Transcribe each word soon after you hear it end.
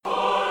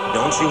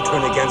Don't you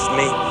turn against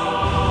me.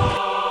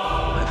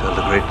 I felt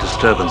a great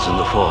disturbance in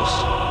the Force,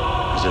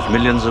 as if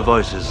millions of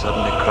voices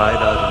suddenly cried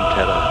out in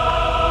terror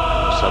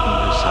and were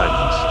suddenly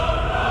silenced.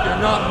 You're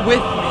not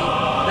with me,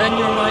 then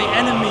you're my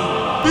enemy.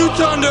 You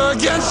turned her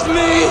against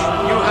me!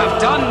 You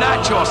have done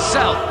that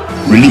yourself.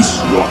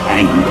 Release your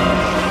anger.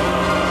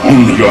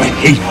 Only your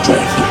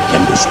hatred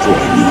can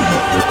destroy me.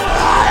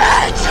 I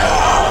hate you!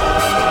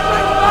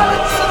 Bring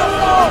balance to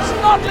the Force,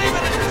 not leave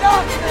it in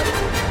darkness!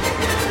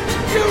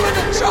 You were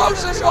the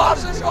chosen one!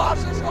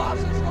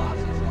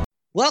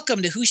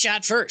 Welcome to Who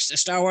Shot First, a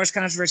Star Wars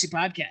controversy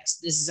podcast.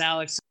 This is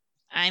Alex.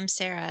 I'm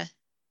Sarah.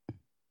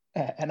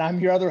 And I'm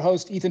your other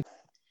host, Ethan.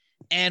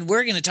 And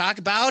we're going to talk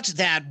about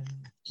that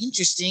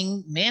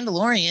interesting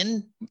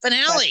Mandalorian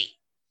finale.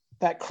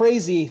 That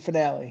crazy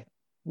finale.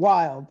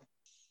 Wild.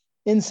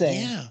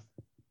 Insane. Yeah.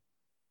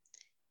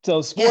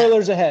 So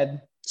spoilers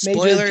ahead.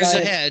 Spoilers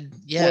ahead.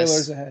 Yes.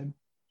 Spoilers ahead.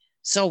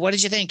 So what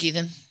did you think,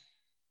 Ethan?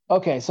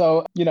 Okay.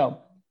 So,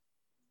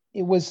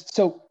 it was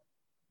so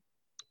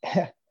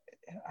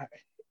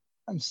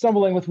I'm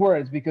stumbling with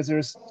words because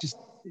there's just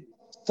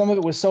some of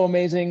it was so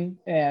amazing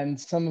and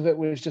some of it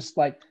was just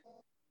like,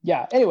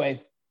 yeah.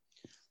 Anyway.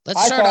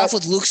 Let's start off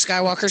with Luke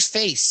Skywalker's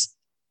face.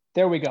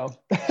 There we go.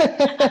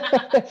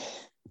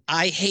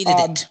 I hated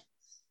it.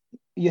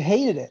 You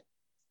hated it?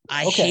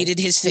 I hated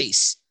his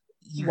face.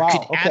 You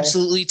could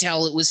absolutely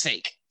tell it was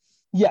fake.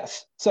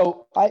 Yes.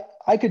 So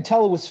I could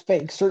tell it was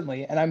fake,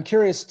 certainly. And I'm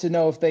curious to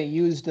know if they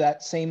used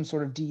that same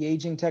sort of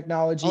de-aging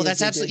technology. Oh,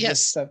 that's absolutely,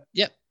 yes.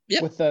 Yep.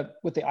 With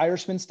the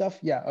Irishman stuff.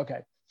 Yeah. Okay.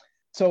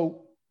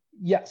 So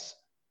yes,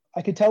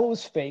 I could tell it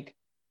was fake.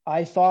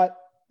 I thought,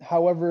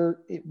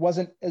 however, it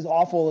wasn't as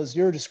awful as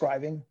you're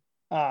describing.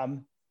 I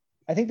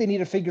think they need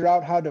to figure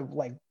out how to,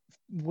 like,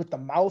 with the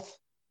mouth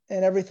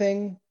and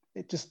everything,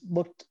 it just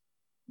looked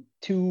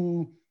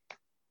too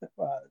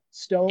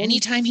stone.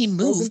 Anytime he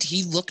moved,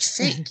 he looked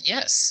fake.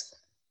 Yes.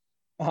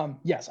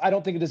 Yes, I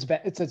don't think it is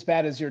bad. It's as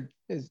bad as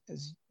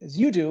as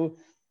you do.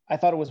 I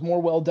thought it was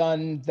more well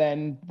done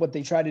than what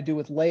they tried to do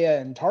with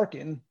Leia and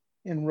Tarkin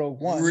in Rogue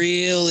One.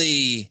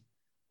 Really?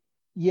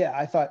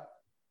 Yeah,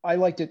 I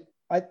liked it.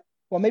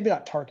 Well, maybe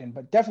not Tarkin,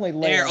 but definitely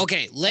Leia. There,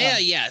 okay, Leia,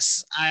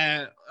 yes.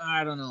 I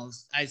don't know.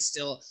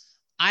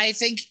 I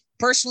think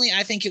personally,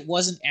 I think it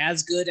wasn't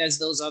as good as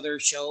those other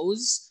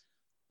shows,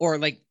 or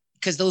like,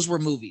 because those were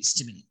movies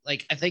to me.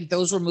 Like, I think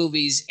those were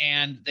movies,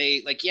 and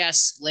they, like,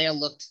 yes, Leia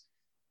looked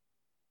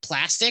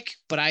plastic,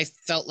 but I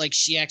felt like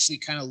she actually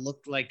kind of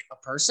looked like a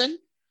person,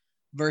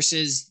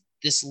 versus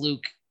this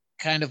Luke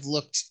kind of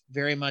looked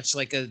very much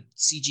like a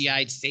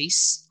CGI'd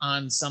face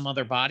on some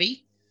other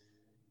body.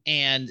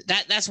 And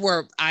that's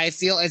where I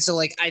feel. And so,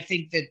 like, I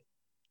think that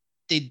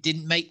they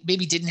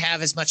didn't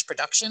have as much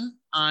production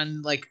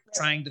on, like,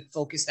 trying to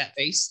focus that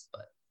face.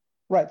 But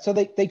right. So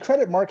they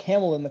credit Mark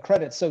Hamill in the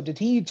credits. So did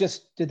they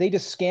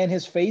just scan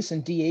his face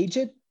and de-age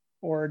it?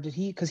 Or did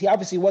he, because he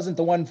obviously wasn't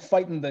the one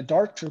fighting the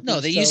Dark Troopers. No,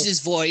 they used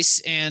his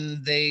voice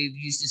and they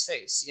used his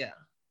face. Yeah.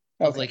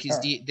 Okay, like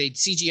they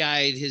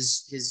CGI'd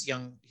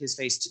his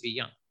face to be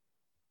young.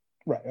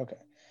 Right. Okay.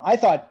 I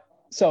thought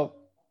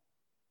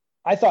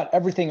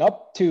everything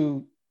up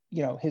to,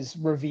 his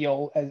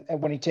reveal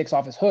when he takes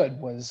off his hood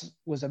was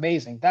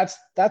amazing. That's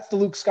the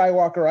Luke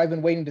Skywalker I've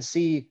been waiting to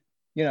see,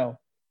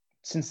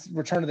 since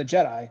Return of the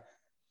Jedi.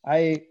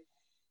 I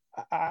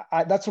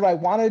that's what I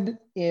wanted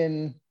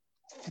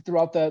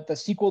throughout the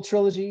sequel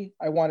trilogy.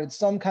 I wanted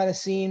some kind of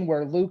scene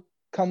where Luke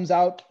comes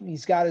out,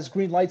 he's got his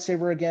green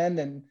lightsaber again,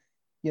 and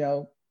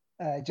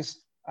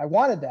I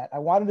wanted that. I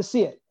wanted to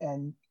see it,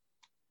 and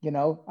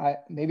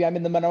maybe I'm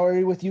in the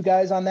minority with you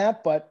guys on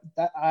that, but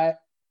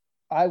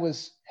I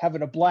was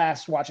having a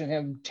blast watching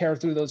him tear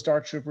through those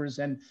Dark Troopers,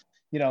 and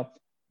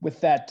with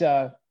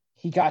that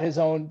he got his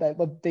own.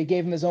 They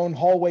gave him his own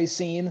hallway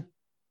scene.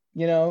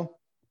 I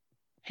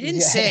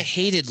didn't say I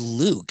hated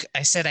Luke.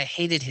 I said I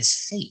hated his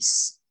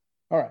face.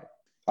 All right.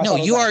 No,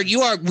 you are.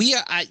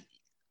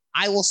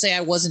 I will say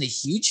I wasn't a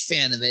huge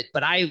fan of it,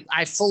 but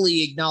I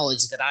fully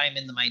acknowledge that I'm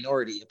in the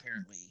minority,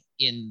 apparently,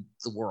 in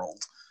the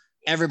world.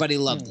 Everybody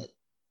loved it.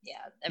 Yeah,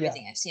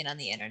 everything I've seen on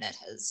the internet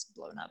has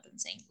blown up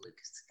and saying Luke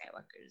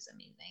Skywalker is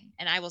amazing.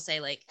 And I will say,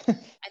 like,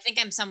 I think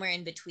I'm somewhere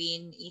in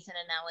between Ethan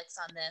and Alex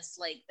on this.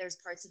 Like, there's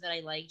parts of it I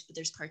liked, but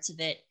there's parts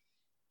of it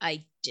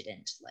I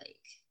didn't like.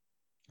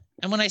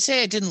 And when I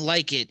say I didn't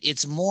like it,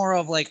 it's more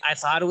of like, I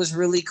thought it was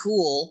really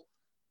cool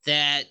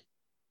that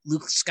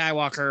Luke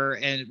Skywalker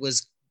and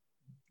was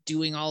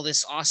doing all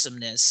this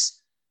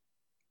awesomeness.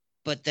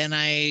 But then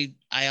I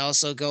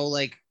also go,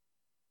 like,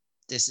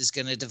 this is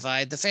going to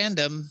divide the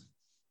fandom,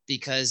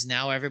 because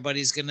now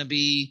everybody's going to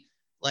be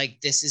like,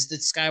 this is the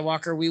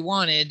Skywalker we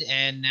wanted.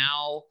 And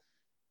now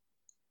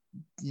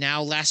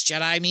Last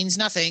Jedi means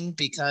nothing,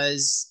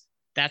 because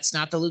that's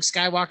not the Luke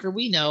Skywalker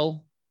we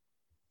know.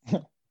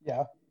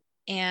 Yeah.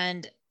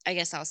 And I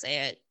guess I'll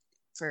say it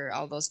for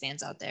all those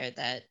fans out there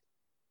that,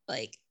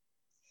 like,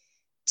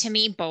 to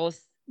me, both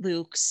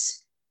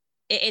Luke's,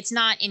 it's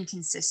not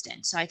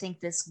inconsistent. So I think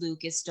this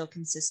Luke is still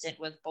consistent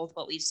with both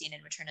what we've seen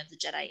in Return of the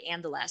Jedi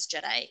and The Last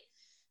Jedi,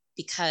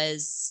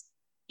 because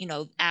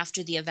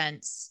after the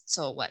events.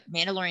 So what?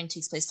 Mandalorian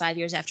takes place 5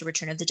 years after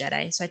Return of the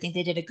Jedi. So I think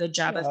they did a good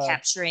job of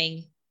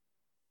capturing.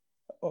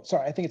 Oh,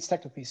 sorry, I think it's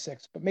technically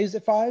 6, but maybe is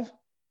it 5?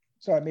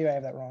 Sorry, maybe I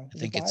have that wrong. I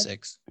think it's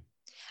 6.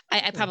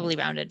 I probably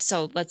rounded.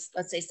 So let's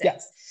say 6. Yeah.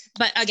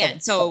 But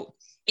again, so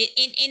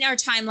in our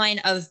timeline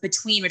of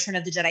between Return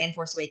of the Jedi and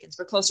Force Awakens,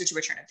 we're closer to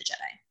Return of the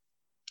Jedi.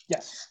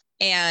 Yes.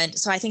 And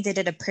so I think they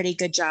did a pretty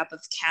good job of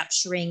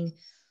capturing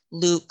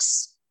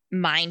Luke's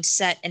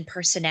mindset and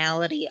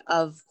personality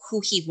of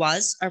who he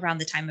was around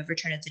the time of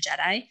Return of the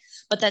Jedi.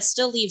 But that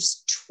still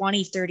leaves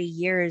 20, 30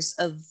 years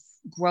of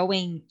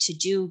growing to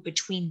do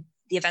between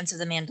the events of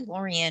The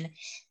Mandalorian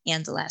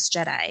and The Last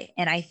Jedi.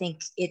 And I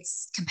think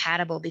it's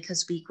compatible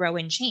because we grow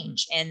and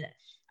change. And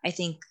I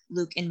think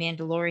Luke in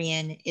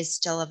Mandalorian is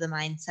still of the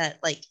mindset,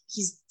 like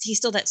he's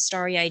still that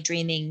starry-eyed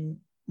dreaming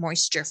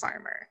moisture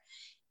farmer.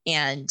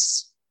 And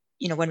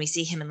when we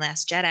see him in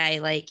Last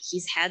Jedi, like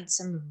he's had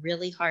some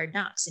really hard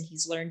knocks and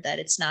he's learned that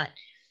it's not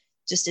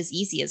just as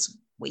easy as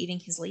waving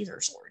his laser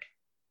sword.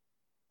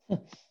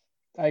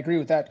 I agree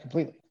with that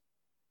completely.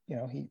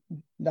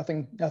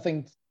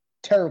 Nothing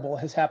terrible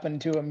has happened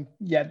to him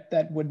yet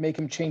that would make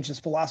him change his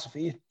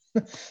philosophy.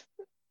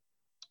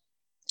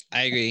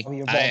 I agree.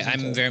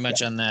 I'm very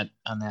much on that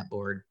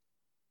board.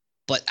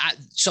 But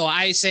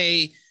I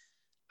say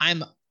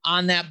I'm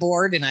on that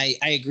board, and I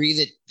agree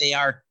that they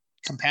are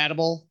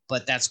compatible,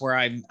 but that's where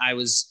I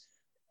was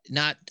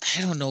not,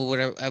 I don't know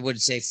what I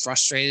would say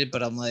frustrated,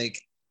 but I'm like,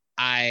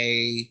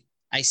 I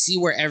see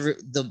wherever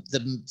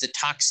the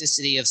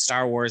toxicity of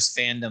Star Wars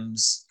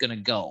fandom's gonna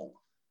go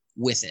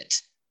with it.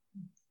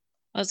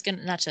 I was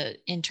gonna, not to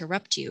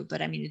interrupt you,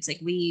 but I mean, it's like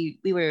we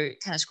were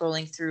kind of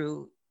scrolling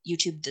through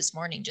YouTube this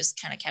morning,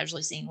 just kind of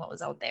casually seeing what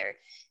was out there,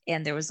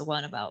 and there was the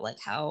one about like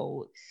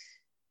how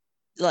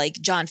like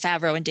Jon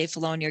Favreau and Dave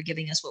Filoni are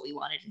giving us what we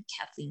wanted and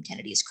Kathleen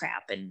Kennedy's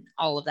crap and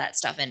all of that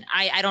stuff. And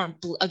I don't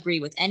agree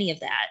with any of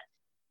that,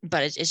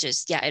 but it's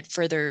just, it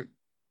further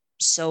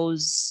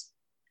sows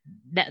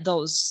that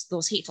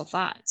those hateful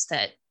thoughts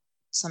that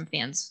some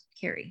fans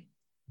carry.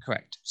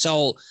 Correct.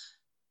 So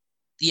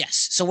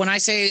yes. So when I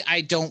say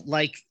I don't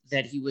like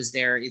that he was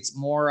there, it's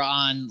more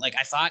on like,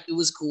 I thought it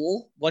was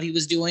cool what he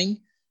was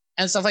doing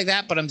and stuff like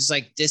that. But I'm just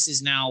like, this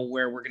is now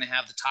where we're going to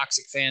have the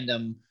toxic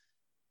fandom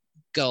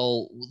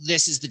go,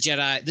 this is the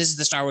Jedi, this is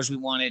the Star Wars we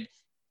wanted,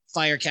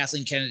 fire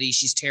Kathleen Kennedy,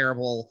 she's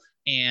terrible,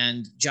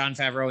 and Jon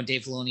Favreau and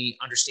Dave Filoni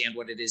understand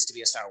what it is to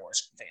be a Star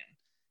Wars fan.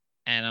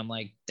 And I'm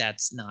like,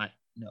 that's not,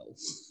 no.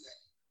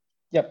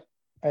 Yep,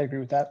 I agree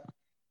with that.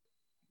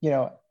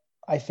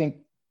 I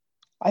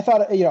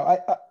thought,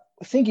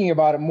 thinking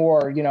about it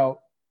more,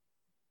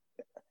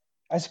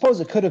 I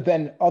suppose it could have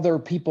been other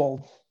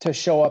people to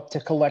show up to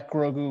collect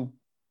Grogu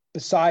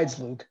besides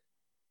Luke.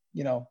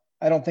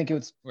 I don't think it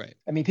was right.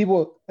 I mean,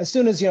 people, as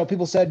soon as,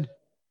 people said,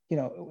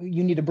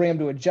 you need to bring him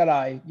to a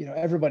Jedi,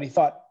 everybody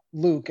thought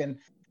Luke.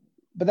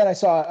 But then I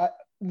saw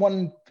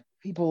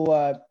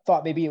people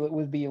thought maybe it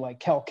would be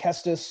like Cal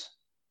Kestis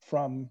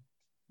from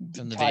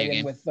the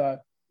video game.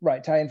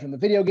 Tie in from the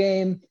video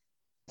game.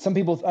 Some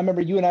people, I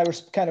remember you and I were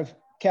kind of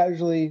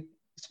casually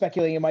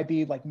speculating it might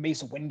be like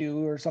Mace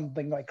Windu or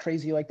something like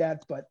crazy like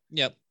that. But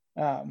yep.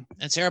 And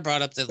Sarah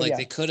brought up that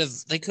they could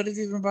have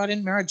even brought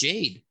in Mara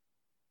Jade.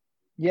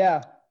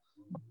 Yeah.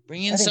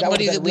 Bring in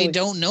somebody that we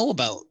don't know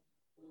about.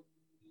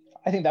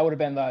 I think that would have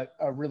been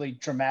a really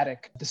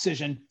dramatic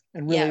decision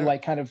and really that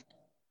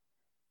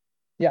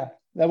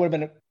would have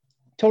been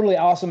totally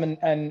awesome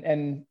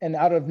and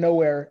out of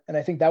nowhere. And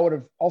I think that would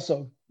have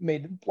also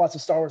made lots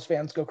of Star Wars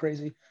fans go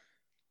crazy.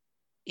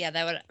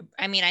 Yeah,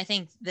 I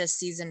think this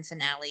season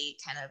finale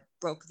kind of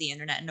broke the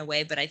internet in a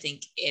way, but I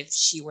think if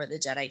she were the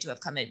Jedi to have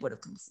come, it would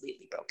have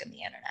completely broken the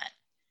internet.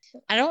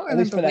 I don't remember. At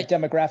least for that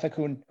demographic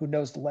who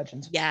knows the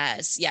legends.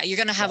 Yes. Yeah. You're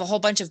going to have a whole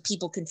bunch of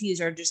people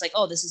confused or just like,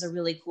 oh, this is a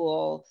really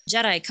cool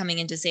Jedi coming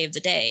in to save the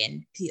day.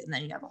 And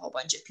then you have a whole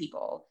bunch of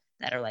people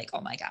that are like,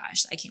 oh my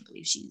gosh, I can't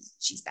believe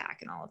she's back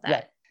and all of that.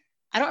 Yeah.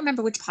 I don't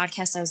remember which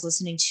podcast I was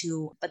listening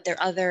to, but there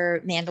are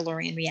other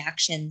Mandalorian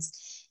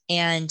reactions.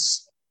 And,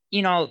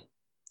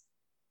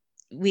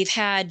 we've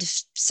had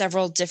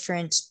several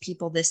different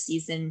people this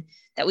season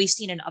that we've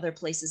seen in other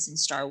places in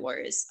Star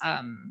Wars.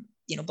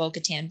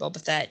 Bo-Katan, Boba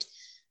Fett,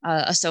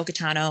 Ahsoka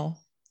Tano,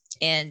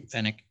 and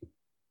Fennec,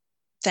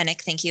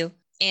 thank you.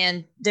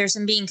 And there's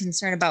some being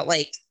concerned about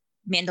like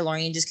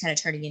Mandalorian just kind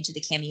of turning into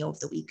the cameo of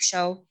the week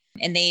show.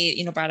 And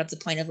they, brought up the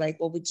point of like,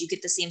 well, would you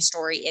get the same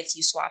story if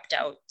you swapped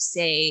out,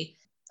 say,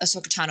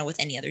 Ahsoka Tano with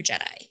any other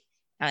Jedi?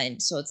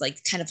 And so it's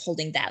like kind of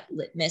holding that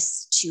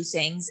litmus to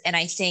things. And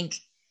I think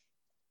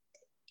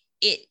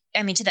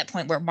to that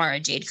point where Mara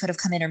Jade could have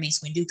come in or Mace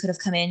Windu could have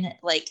come in,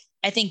 like,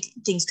 I think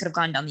things could have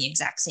gone down the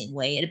exact same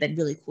way. It'd have been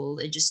really cool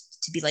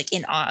just to be like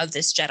in awe of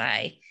this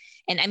Jedi.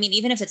 And I mean,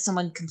 even if it's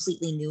someone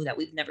completely new that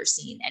we've never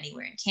seen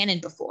anywhere in canon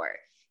before,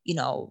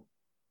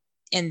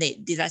 and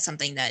that's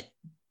something that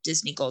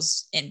Disney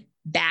goes and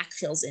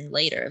backfills in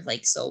later.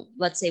 Like, so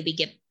let's say we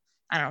get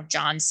I don't know,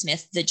 John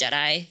Smith the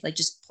Jedi, like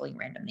just pulling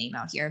random name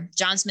out here.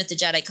 John Smith the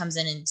Jedi comes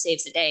in and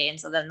saves the day. And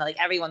so then like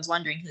everyone's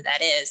wondering who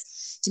that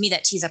is. To me,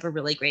 that tees up a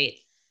really great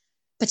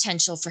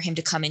potential for him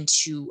to come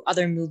into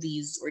other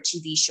movies or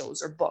TV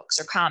shows or books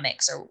or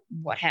comics or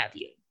what have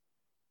you.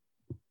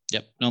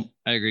 Yep. Nope.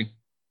 I agree.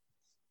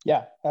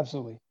 Yeah,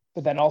 absolutely.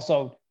 But then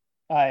also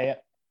I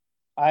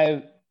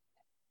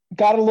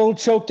got a little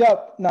choked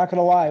up, not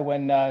gonna lie,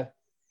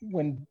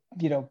 when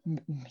he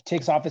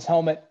takes off his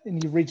helmet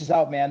and he reaches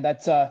out, man.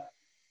 That's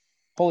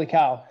holy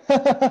cow.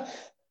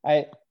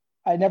 I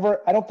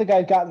don't think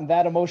I've gotten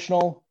that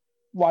emotional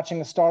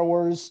watching a Star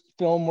Wars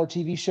film or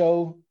TV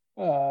show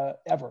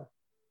ever.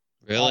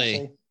 Really?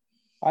 Honestly.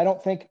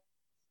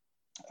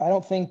 I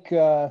don't think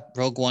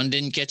Rogue One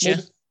didn't get you?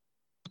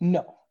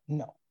 No.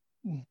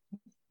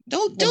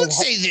 Don't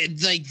say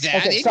that like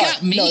that. Okay, it sorry.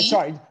 got me.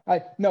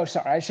 No,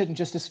 sorry. I shouldn't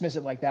just dismiss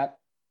it like that.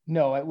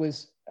 No, it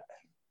was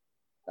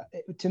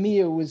to me,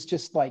 it was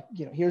just like,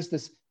 here's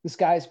this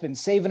guy's been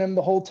saving him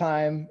the whole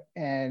time,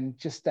 and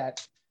just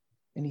that,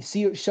 and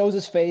shows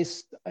his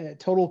face. I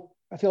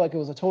feel like it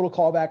was a total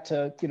callback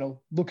to,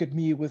 look at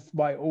me with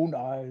my own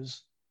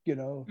eyes,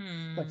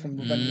 like from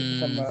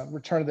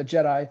Return of the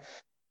Jedi,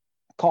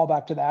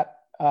 callback to that.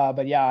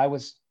 But yeah, I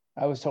was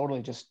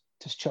totally just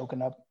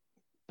choking up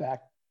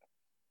back.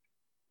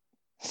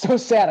 So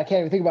sad. I can't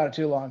even think about it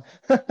too long.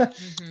 But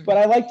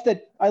I liked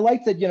that.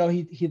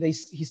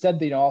 He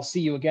said, I'll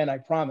see you again, I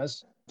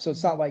promise. So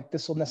it's not like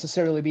this will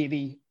necessarily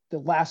be the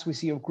last we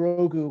see of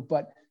Grogu,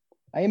 but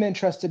I am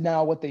interested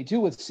now what they do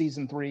with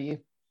season 3,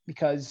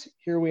 because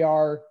here we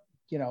are,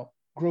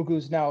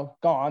 Grogu's now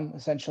gone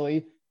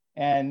essentially.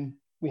 And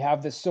we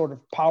have this sort of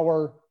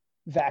power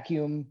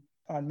vacuum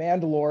on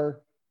Mandalore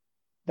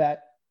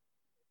that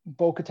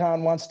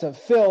Bo-Katan wants to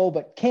fill,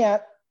 but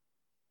can't,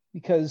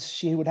 because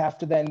she would have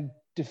to then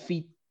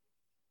defeat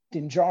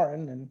Din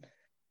Djarin. And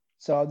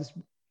so I'll just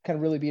kind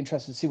of really be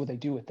interested to see what they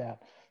do with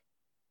that.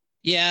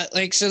 Yeah,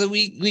 like, so that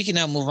we can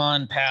now move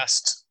on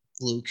past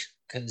Luke,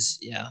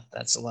 because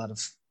that's a lot of,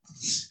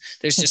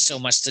 there's just so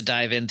much to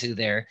dive into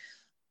there.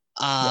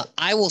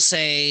 I will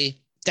say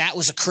that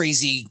was a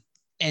crazy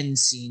end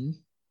scene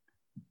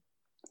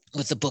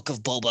with the Book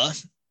of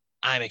Boba.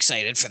 I'm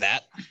excited for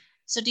that.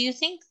 So do you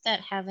think that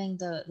having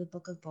the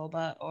Book of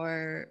Boba,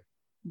 or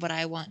what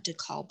I want to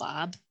call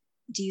Bob,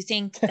 do you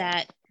think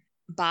that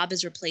Bob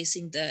is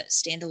replacing the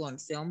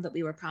standalone film that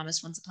we were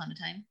promised once upon a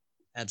time?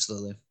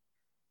 Absolutely.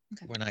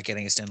 Okay. We're not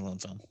getting a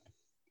standalone film.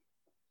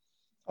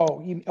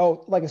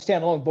 Oh, like a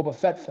standalone Boba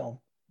Fett film?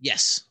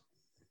 Yes.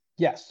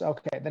 Yes.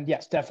 Okay. Then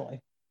yes, definitely.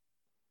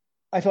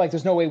 I feel like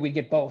there's no way we'd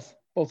get both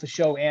a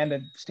show and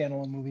a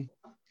standalone movie.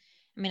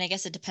 I mean, I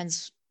guess it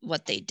depends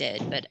what they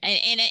did, but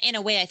in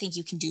a way, I think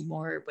you can do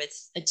more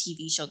with a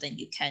TV show than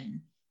you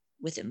can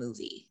with a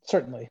movie.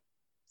 Certainly.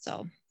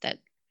 So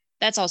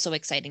that's also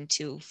exciting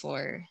too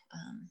for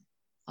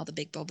all the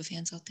big Boba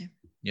fans out there.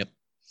 Yep.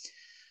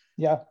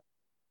 Yeah.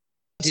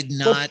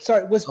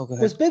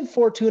 Was Bib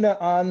Fortuna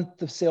on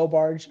the sail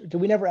barge? Did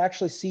we never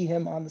actually see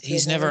him on the sail barge?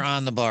 He's never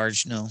on the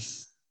barge, no.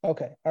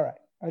 Okay, all right.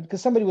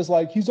 Because somebody was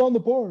like, he's on the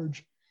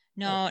barge.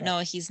 No,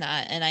 he's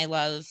not. And I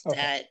love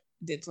that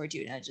Bib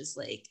Fortuna just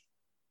like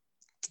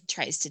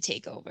tries to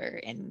take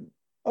over. And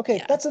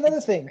that's another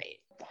thing.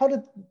 Great. How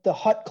did the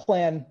Hutt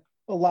clan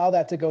allow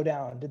that to go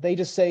down? Did they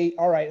just say,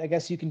 all right, I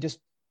guess you can just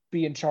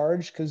be in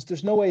charge? Because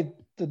there's no way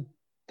the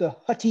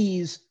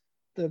Hutties,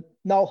 the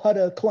Nal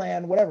Hutta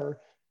clan, whatever,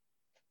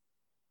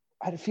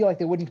 I feel like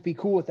they wouldn't be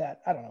cool with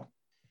that. I don't know.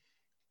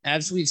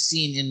 As we've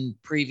seen in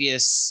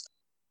previous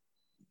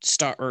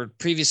Star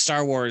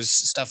Wars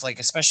stuff, like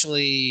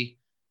especially,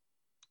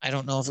 I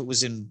don't know if it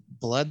was in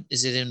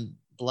Is it in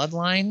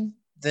Bloodline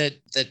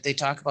that they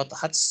talk about the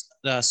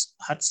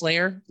Hutt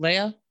Slayer,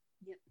 Leia?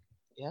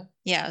 Yep.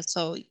 Yeah.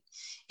 So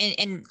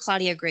in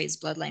Claudia Gray's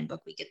Bloodline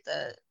book, we get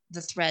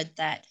the thread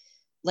that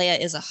Leia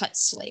is a Hutt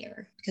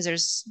Slayer, because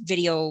there's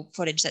video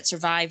footage that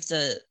survived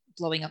the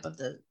blowing up of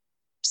the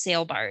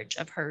sail barge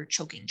of her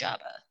choking Jabba.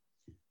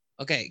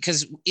 Okay,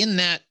 because in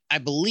that, I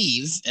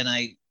believe, and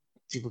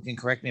people can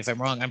correct me if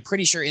I'm wrong, I'm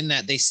pretty sure in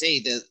that they say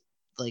that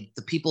like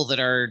the people that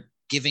are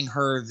giving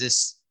her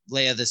this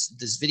Leia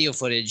this video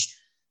footage,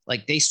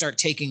 like they start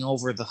taking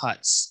over the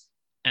Hutts,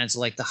 and so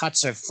like the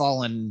Hutts have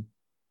fallen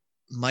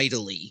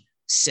mightily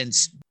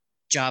since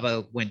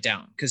Jabba went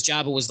down, because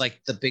Jabba was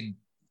like the big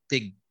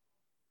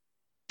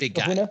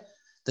guy, Kahuna?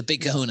 The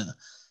big Kahuna,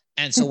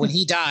 and so when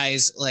he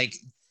dies, like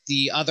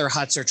the other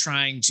Hutts are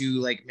trying to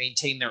like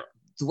maintain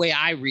the way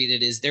I read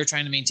it is they're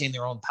trying to maintain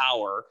their own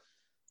power.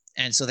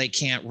 And so they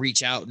can't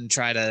reach out and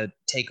try to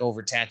take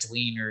over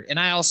Tatooine, and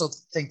I also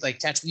think like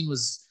Tatooine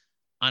was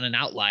on an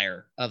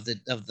outlier of the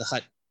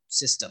Hutt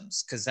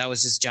systems, because that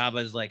was just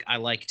Jabba's like, I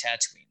like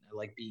Tatooine, I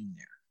like being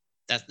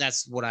there.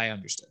 That's what I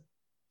understood.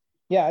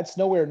 Yeah, it's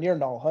nowhere near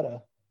Nal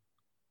Hutta.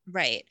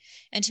 Right.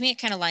 And to me,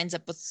 it kind of lines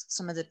up with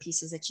some of the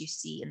pieces that you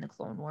see in the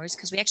Clone Wars,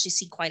 because we actually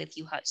see quite a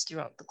few Hutts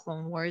throughout the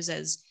Clone Wars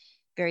as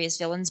various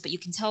villains, but you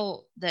can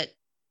tell that,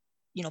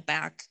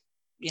 back,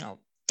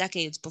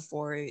 decades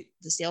before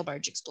the sail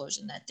barge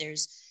explosion, that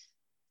there's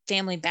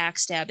family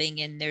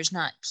backstabbing and there's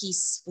not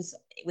peace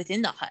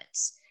within the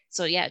Hutts.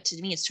 So yeah,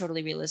 to me, it's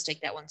totally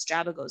realistic that once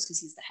Jabba goes, because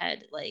he's the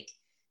head, like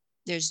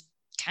there's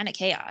kind of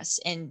chaos,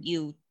 and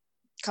you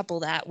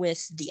couple that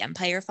with the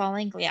Empire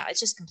falling. Yeah, it's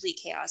just complete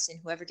chaos, and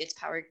whoever gets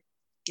power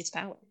gets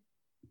power.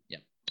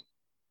 Yep.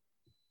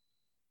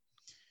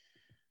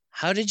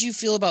 How did you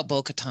feel about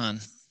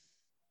Bo-Katan?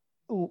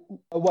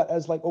 What,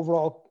 as like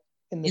overall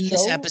in the show?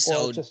 This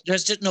episode?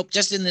 Or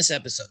just in this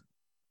episode.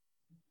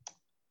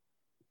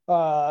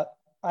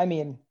 I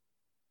mean,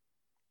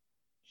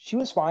 she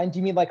was fine. Do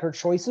you mean like her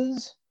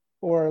choices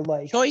or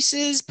like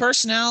choices,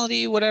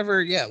 personality,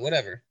 whatever? Yeah,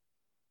 whatever.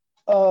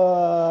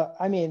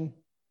 I mean,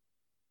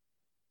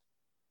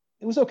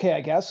 it was okay,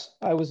 I guess.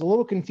 I was a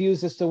little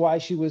confused as to why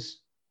she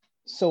was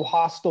so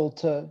hostile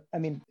to. I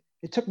mean,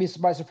 it took me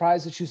by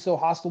surprise that she was so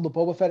hostile to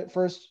Boba Fett at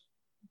first.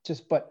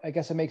 But I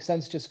guess it makes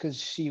sense just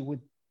because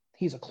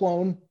he's a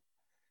clone,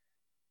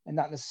 and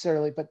not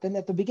necessarily. But then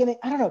at the beginning,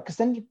 I don't know, because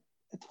then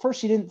at first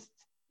she didn't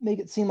make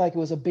it seem like it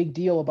was a big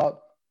deal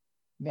about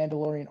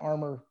Mandalorian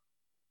armor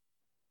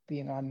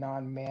being on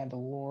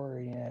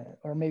non-Mandalorian,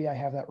 or maybe I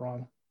have that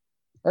wrong.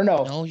 Or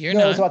no, you're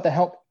not. It was about the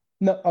help.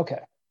 No, okay.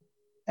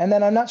 And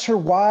then I'm not sure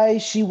why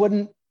she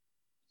wouldn't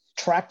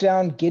track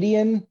down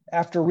Gideon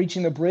after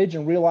reaching the bridge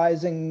and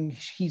realizing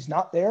he's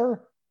not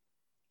there.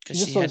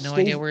 Because she had no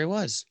idea where he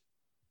was.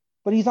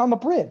 But he's on the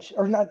bridge,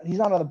 or not? He's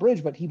not on the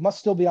bridge, but he must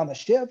still be on the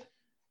ship.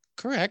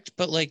 Correct,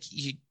 but like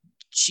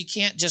she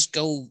can't just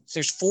go.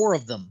 There's 4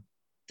 of them.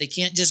 They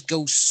can't just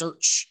go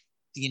search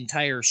the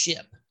entire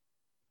ship.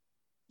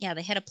 Yeah,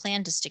 they had a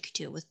plan to stick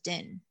to with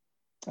Din.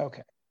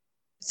 Okay.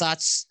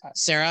 Thoughts,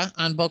 Sarah,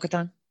 on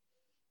Bo-Katan?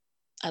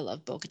 I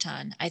love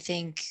Bo-Katan. I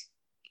think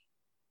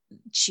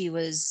she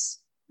was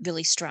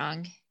really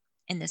strong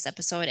in this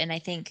episode. And I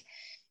think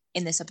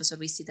in this episode,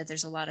 we see that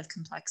there's a lot of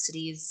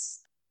complexities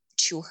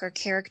to her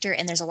character.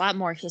 And there's a lot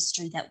more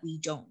history that we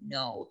don't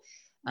know.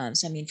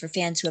 So, I mean, for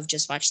fans who have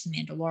just watched The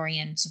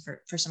Mandalorian, so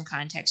for some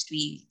context,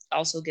 we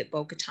also get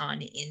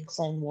Bo-Katan in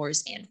Clone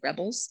Wars and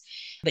Rebels.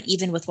 But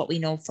even with what we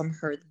know from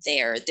her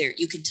there,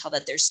 you can tell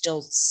that there's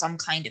still some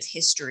kind of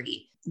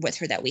history with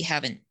her that we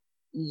haven't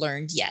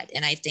learned yet.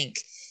 And I think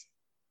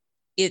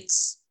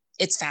it's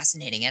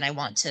fascinating, and I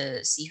want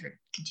to see her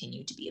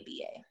continue to be a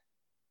BA.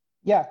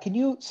 Yeah,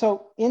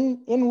 so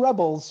in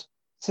Rebels,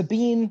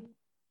 Sabine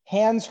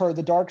hands her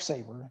the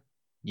Darksaber.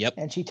 Yep.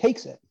 And she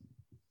takes it.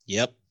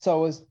 Yep.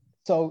 So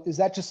is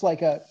that just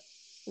like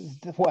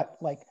what?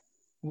 Like,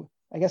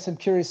 I guess I'm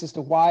curious as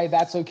to why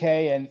that's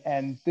okay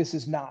and this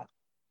is not.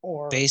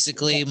 Or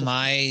basically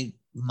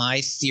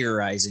my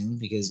theorizing,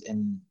 because,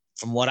 and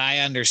from what I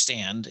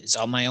understand, it's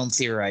all my own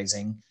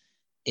theorizing,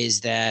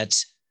 is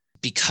that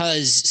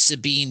because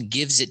Sabine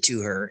gives it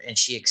to her and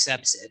she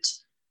accepts it,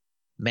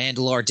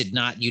 Mandalore did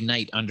not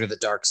unite under the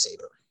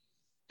Darksaber,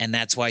 and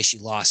that's why she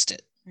lost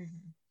it.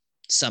 Mm-hmm.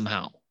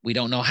 Somehow. We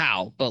don't know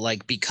how, but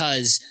like,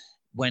 because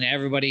when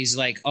everybody's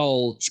like,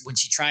 oh, when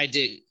she tried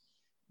to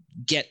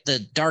get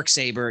the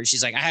Darksaber,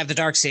 she's like, I have the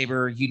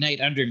Darksaber,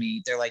 unite under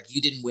me. They're like,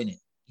 you didn't win it.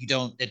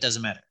 It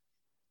doesn't matter.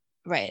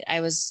 Right.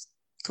 I was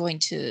going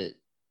to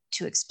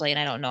explain.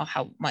 I don't know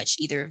how much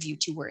either of you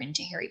two were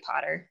into Harry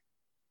Potter.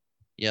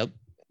 Yep.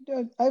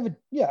 I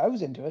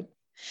was into it.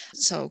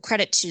 So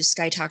credit to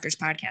Sky Talkers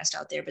podcast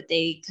out there, but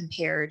they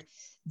compared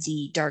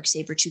the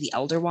Darksaber to the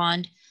Elder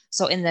Wand.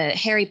 So in the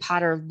Harry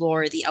Potter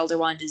lore, the Elder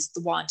Wand is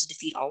the wand to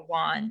defeat all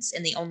wands.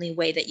 And the only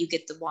way that you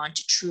get the wand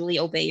to truly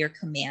obey your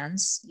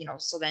commands,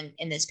 so then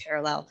in this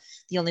parallel,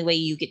 the only way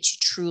you get to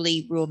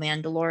truly rule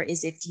Mandalore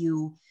is if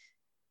you,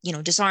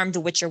 disarm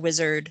the Witcher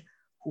wizard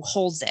who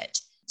holds it.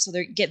 So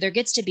there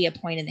gets to be a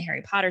point in the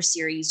Harry Potter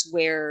series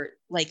where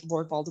like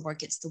Lord Voldemort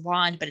gets the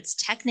wand, but it's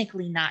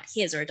technically not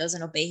his, or it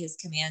doesn't obey his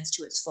commands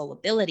to its full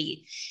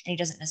ability. And he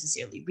doesn't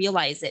necessarily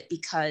realize it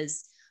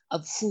because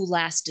of who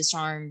last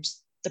disarmed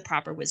the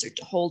proper wizard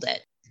to hold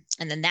it.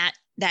 And then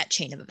that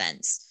chain of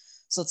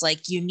events. So it's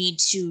like, you need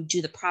to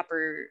do the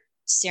proper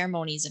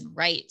ceremonies and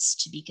rites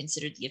to be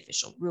considered the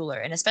official ruler.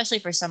 And especially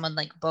for someone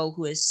like Bo,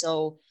 who is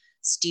so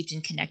steeped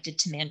and connected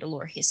to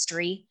Mandalore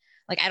history.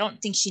 Like, I don't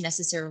think she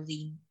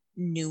necessarily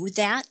knew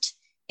that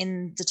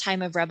in the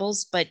time of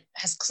Rebels, but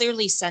has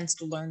clearly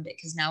since learned it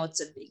because now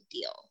it's a big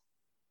deal.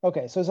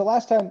 Okay, so is the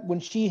last time when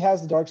she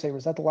has the Darksaber,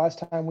 is that the last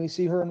time we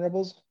see her in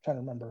Rebels? I'm trying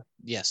to remember.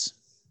 Yes.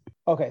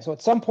 Okay, so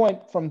at some point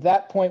from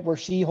that point where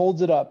she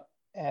holds it up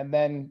and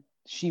then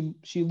she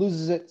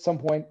loses it at some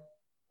point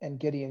and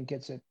Gideon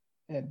gets it,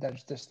 and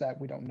that's just that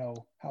we don't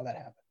know how that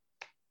happened.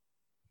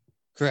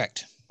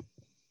 Correct.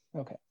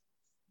 Okay.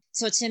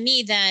 So to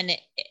me then,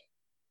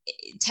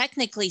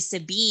 technically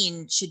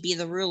Sabine should be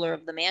the ruler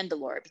of the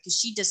Mandalore because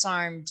she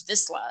disarmed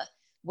Vizsla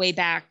way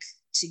back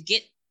to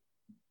get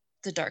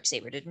the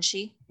Darksaber, didn't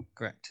she?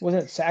 Correct.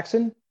 Wasn't it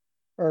Saxon?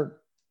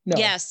 Or no?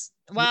 Yes.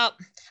 Well,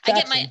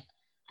 Saxon.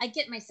 I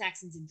get my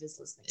Saxons and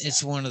Vizslas mixed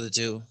It's up. one of the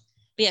two.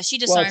 But yeah, she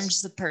disarmed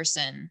the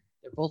person.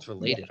 They're both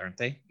related, aren't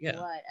they? Yeah.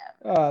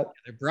 Whatever.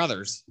 They're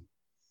brothers.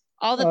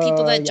 All the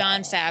people that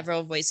Jon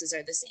Favreau voices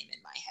are the same in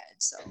my head.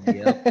 So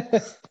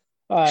Yep.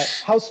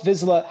 House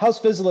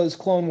Vizsla is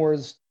Clone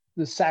Wars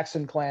the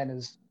Saxon clan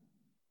is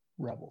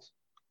rebels.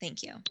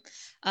 Thank you.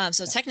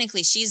 So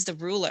technically she's the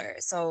ruler.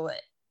 So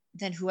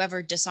then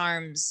whoever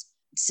disarms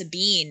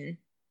Sabine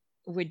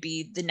would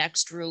be the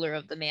next ruler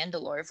of the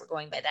Mandalore if we're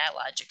going by that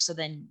logic. So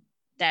then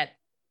that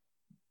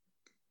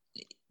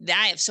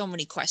I have so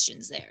many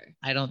questions there.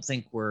 I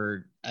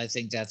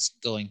think that's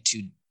going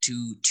to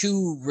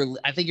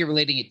I think you're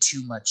relating it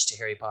too much to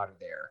Harry Potter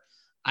there.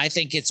 I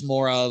think it's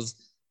more of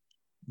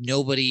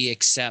nobody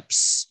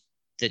accepts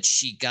that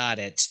she got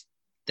it,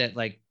 that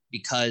like,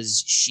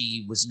 because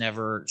she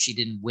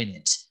didn't win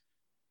it.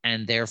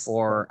 And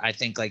therefore I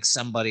think like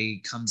somebody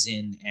comes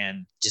in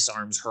and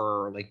disarms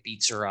her, or like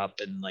beats her up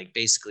and like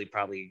basically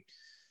probably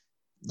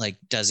like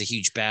does a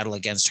huge battle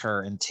against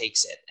her and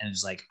takes it. And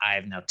is like, I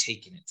have now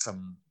taken it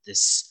from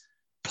this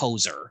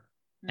poser.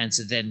 And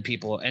so then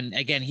people, and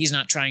again, he's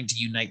not trying to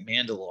unite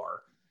Mandalore,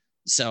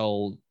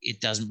 so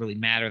it doesn't really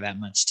matter that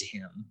much to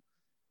him.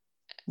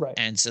 Right.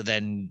 And so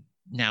then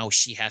now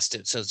she has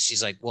to, so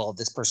she's like, well,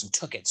 this person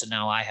took it, so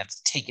now I have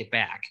to take it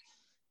back.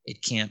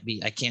 It can't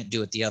be, I can't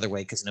do it the other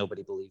way because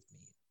nobody believed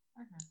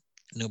me.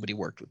 Nobody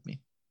worked with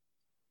me.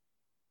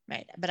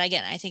 Right. But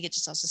again, I think it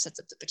just also sets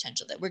up the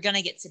potential that we're going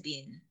to get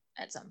Sabine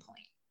at some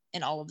point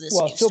in all of this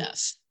new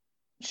stuff.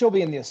 She'll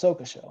be in the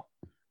Ahsoka show.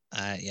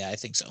 Yeah, I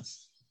think so.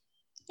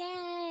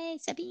 Yay,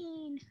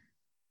 Sabine.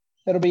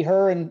 It'll be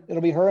her and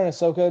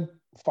Ahsoka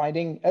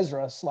finding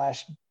Ezra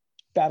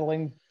 /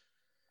 battling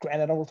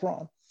Grand Admiral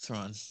Thrawn.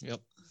 Yep.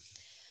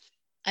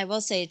 I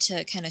will say,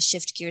 to kind of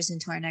shift gears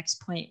into our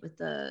next point with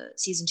the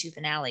season 2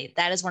 finale,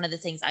 that is one of the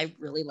things I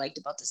really liked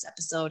about this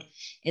episode,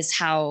 is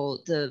how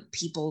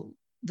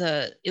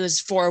it was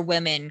 4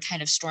 women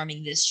kind of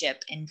storming this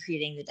ship and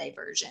creating the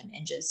diversion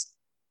and just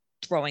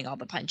throwing all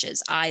the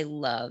punches. I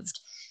loved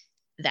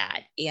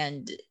that.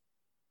 And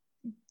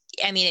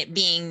I mean, it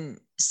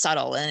being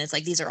subtle, and it's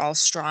like, these are all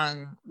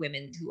strong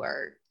women who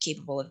are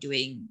capable of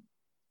doing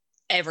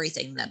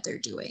everything that they're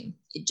doing.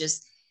 It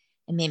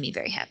made me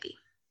very happy.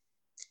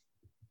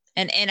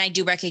 And I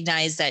do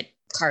recognize that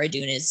Cara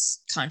Dune is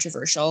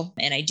controversial,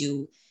 and I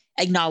do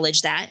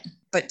acknowledge that,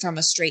 but from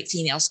a straight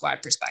female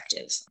squad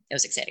perspective, it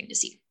was exciting to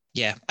see.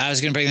 Yeah, I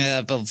was going to bring that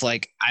up of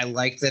like, I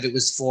like that it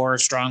was 4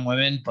 strong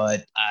women,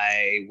 but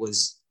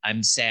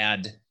I'm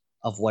sad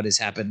of what has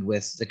happened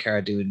with the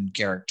Cara Dune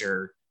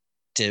character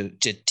to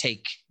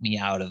take me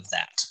out of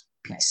that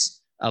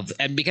piece of,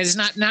 and because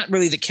it's not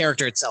really the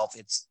character itself,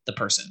 it's the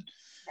person.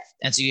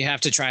 And so you have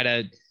to try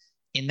to,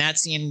 in that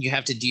scene, you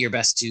have to do your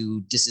best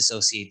to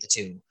disassociate the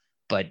two.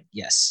 But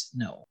yes,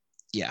 no,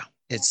 yeah,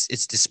 it's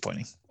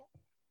disappointing.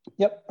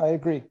 Yep, I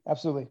agree.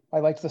 Absolutely. I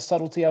liked the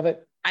subtlety of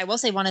it. I will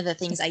say one of the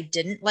things I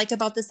didn't like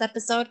about this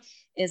episode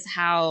is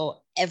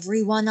how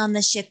everyone on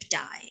the ship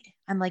died.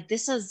 I'm like,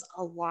 this is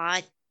a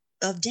lot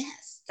of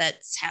death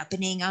that's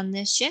happening on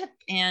this ship.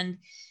 And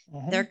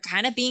they're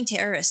kind of being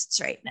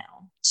terrorists right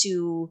now.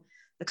 To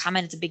the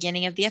comment at the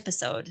beginning of the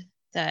episode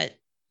that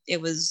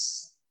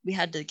we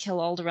had to kill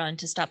Alderaan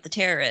to stop the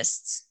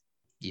terrorists.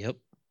 Yep.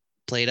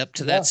 Played up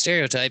to that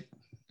stereotype.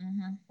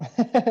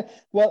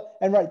 Well,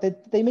 and right,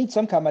 they made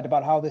some comment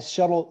about how this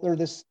shuttle or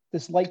this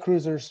light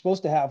cruiser is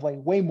supposed to have like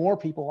way more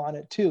people on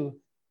it too,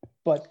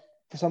 but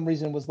for some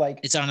reason it was like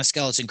it's on a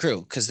skeleton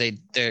crew because the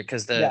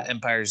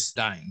Empire's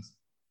dying.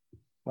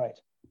 Right,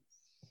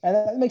 and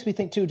that makes me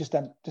think too, just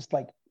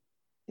like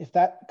if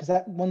because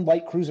that one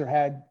light cruiser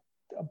had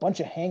a bunch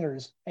of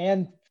hangars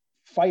and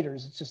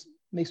fighters, it just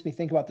makes me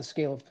think about the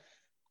scale of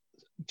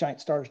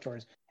giant Star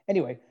Destroyers.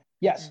 Anyway,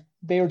 yes,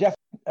 they were definitely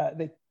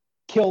they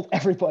killed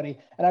everybody,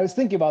 and I was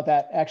thinking about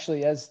that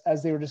actually as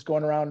they were just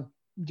going around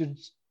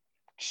just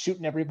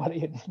shooting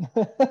everybody.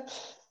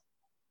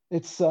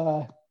 It's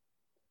the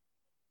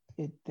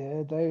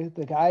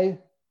guy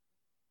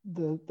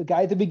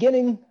at the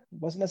beginning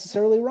wasn't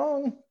necessarily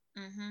wrong.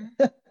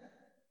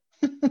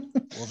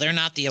 Well, they're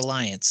not the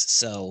Alliance,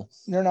 so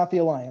they're not the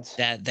Alliance.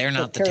 That they're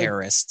not the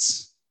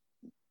terrorists.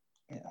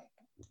 Yeah,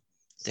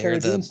 Cara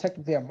Dune's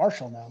technically a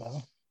marshal now,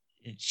 though.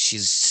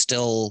 She's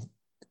still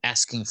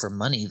asking for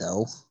money,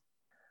 though.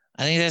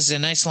 I think that's a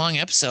nice long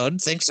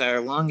episode. Thanks, our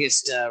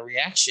longest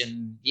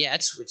reaction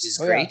yet, which is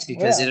great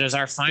because it is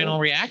our final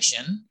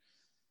reaction,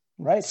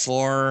 right,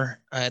 for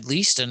at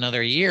least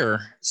another year.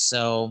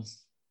 So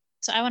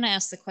I want to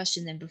ask the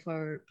question then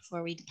before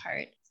we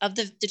depart. Of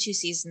the 2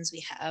 seasons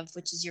we have,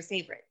 which is your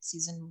favorite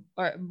season,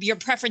 or your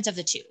preference of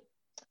the 2,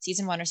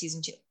 season 1 or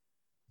season 2?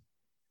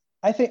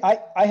 I think I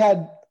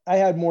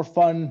had more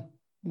fun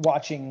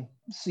watching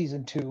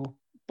season 2,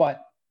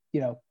 but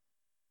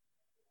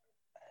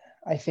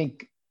I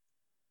think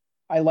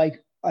I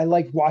like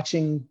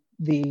watching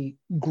the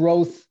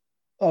growth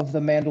of the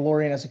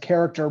Mandalorian as a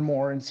character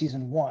more in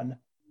season 1.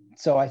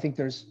 So I think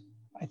there's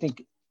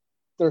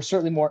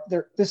certainly more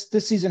there. This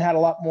season had a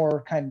lot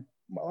more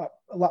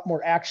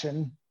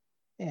action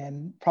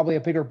and probably a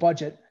bigger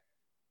budget.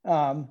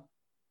 But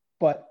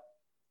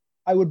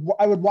I would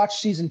watch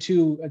season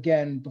 2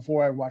 again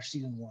before I watch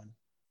season 1.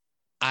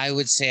 I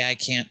would say I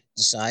can't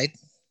decide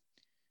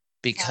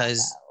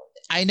because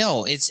I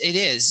know it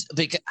is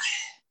because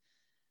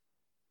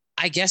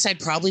I guess I'd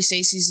probably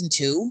say season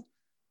 2,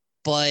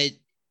 but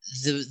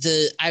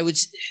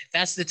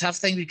that's the tough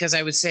thing, because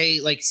I would say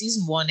like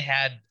season 1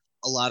 had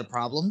a lot of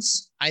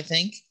problems, I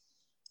think,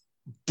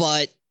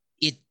 but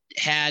it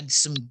had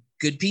some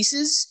good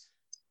pieces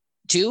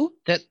too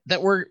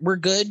that were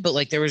good, but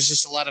like there was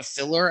just a lot of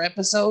filler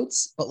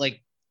episodes. But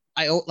like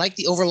I like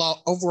the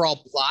overall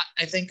plot,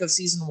 I think, of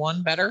season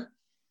 1 better,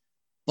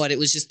 but it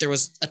was just there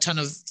was a ton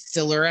of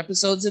filler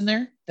episodes in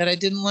there that I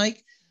didn't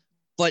like.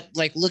 But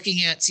like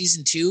looking at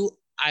season 2,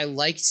 I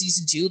liked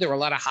season 2. There were a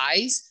lot of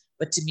highs,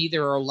 but to me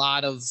there were a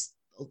lot of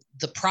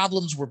the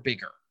problems were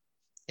bigger,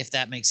 if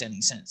that makes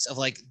any sense. Of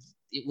like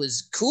it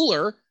was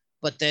cooler,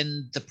 but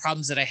then the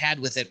problems that I had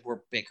with it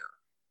were bigger,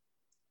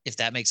 if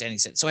that makes any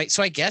sense.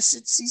 So I guess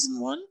it's season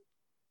 1,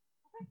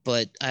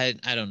 but I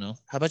don't know.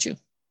 How about you?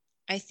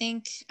 I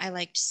think I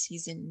liked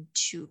season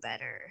 2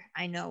 better.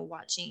 I know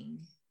watching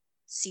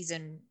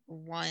season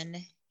 1,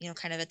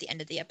 kind of at the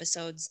end of the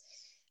episodes,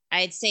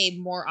 I'd say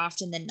more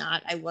often than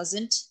not, I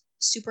wasn't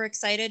super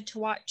excited to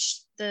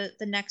watch the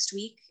next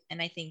week.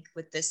 And I think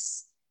with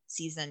this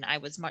season, I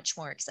was much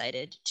more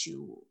excited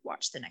to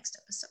watch the next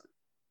episode.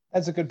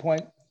 That's a good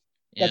point.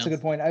 That's a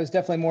good point. I was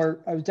definitely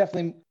more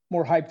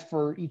hyped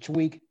for each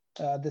week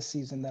this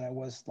season than I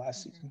was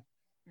last season.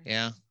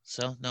 Yeah.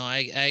 So no,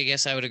 I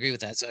guess I would agree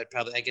with that. So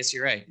I guess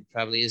you're right. It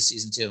probably is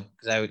season 2,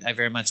 because I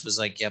very much was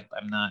like, yep,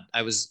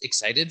 I was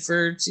excited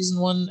for season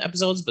 1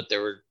 episodes, but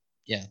there were,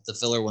 the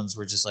filler ones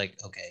were just like,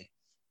 okay,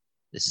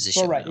 this is a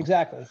show. Right. Now.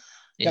 Exactly.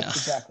 Yeah. Yep,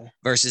 exactly.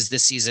 Versus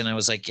this season, I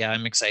was like, yeah,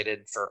 I'm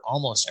excited for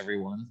almost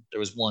everyone. There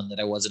was one that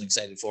I wasn't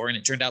excited for, and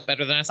it turned out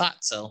better than I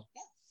thought. So,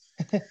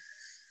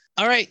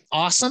 all right,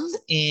 awesome.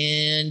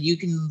 And you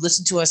can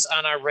listen to us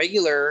on our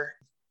regular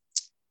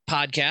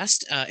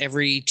podcast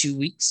every 2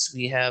 weeks.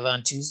 We have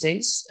on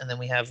Tuesdays, and then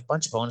we have a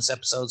bunch of bonus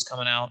episodes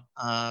coming out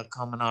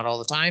all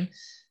the time.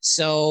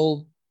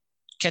 So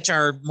catch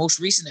our most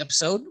recent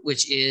episode,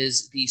 which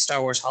is the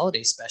Star Wars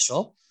Holiday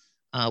Special.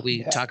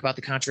 We talk about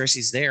the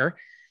controversies there.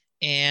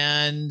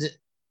 And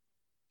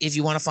if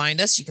you want to find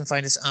us, you can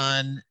find us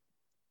on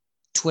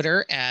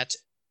Twitter at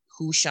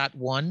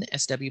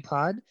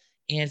WhoShot1SWPod.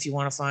 And if you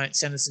want to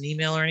send us an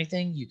email or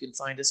anything, you can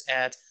find us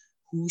at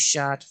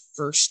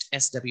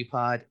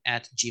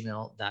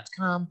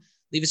WhoShotFirstSWPod@gmail.com.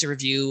 Leave us a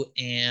review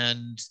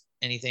and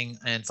anything,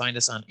 and find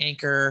us on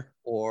Anchor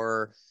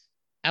or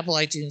Apple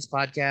iTunes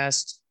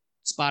Podcast,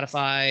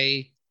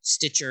 Spotify,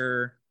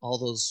 Stitcher, all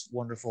those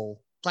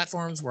wonderful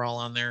platforms. We're all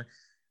on there.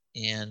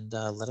 And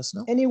let us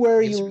know.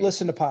 Anywhere you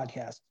listen to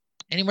podcasts.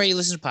 Anywhere you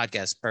listen to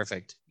podcasts.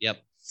 Perfect.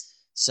 Yep.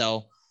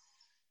 So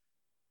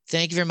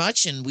thank you very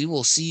much. And we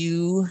will see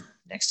you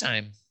next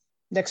time.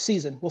 Next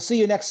season. We'll see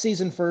you next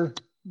season for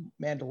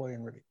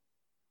Mandalorian review.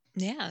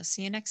 Yeah.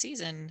 See you next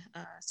season.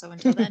 So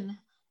until then,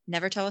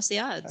 never tell us the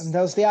odds. And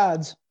those the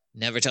odds.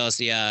 Never tell us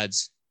the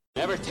odds.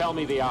 Never tell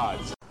me the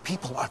odds.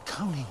 People are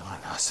counting on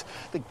us.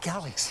 The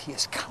galaxy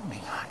is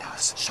counting on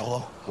us.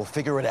 Solo, we'll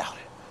figure it out.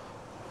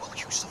 We'll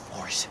use the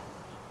Force.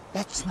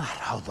 That's not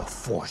how the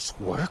Force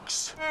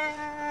works.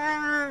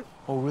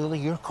 Oh, really?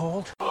 You're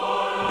cold?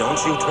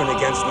 Don't you turn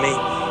against me.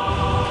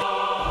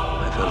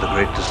 I felt a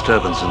great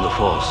disturbance in the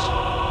Force,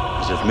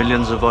 as if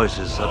millions of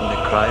voices suddenly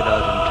cried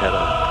out in terror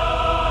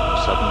and were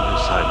suddenly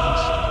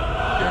silenced.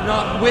 You're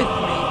not with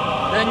me,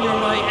 then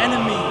you're my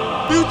enemy.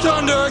 You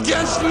turned her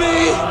against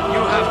me!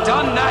 You have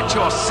done that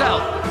yourself.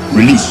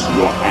 Release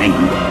your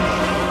anger.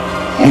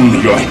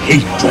 Only your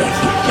hatred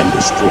can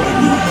destroy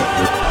me.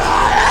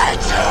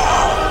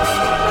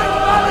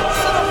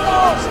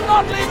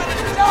 Not leave it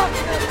in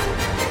darkness!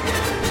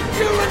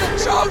 You were the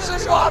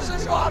chosen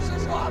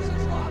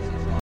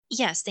one!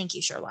 Yes, thank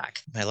you, Sherlock.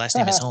 My last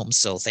name is Holmes,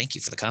 so thank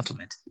you for the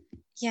compliment.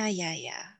 Yeah.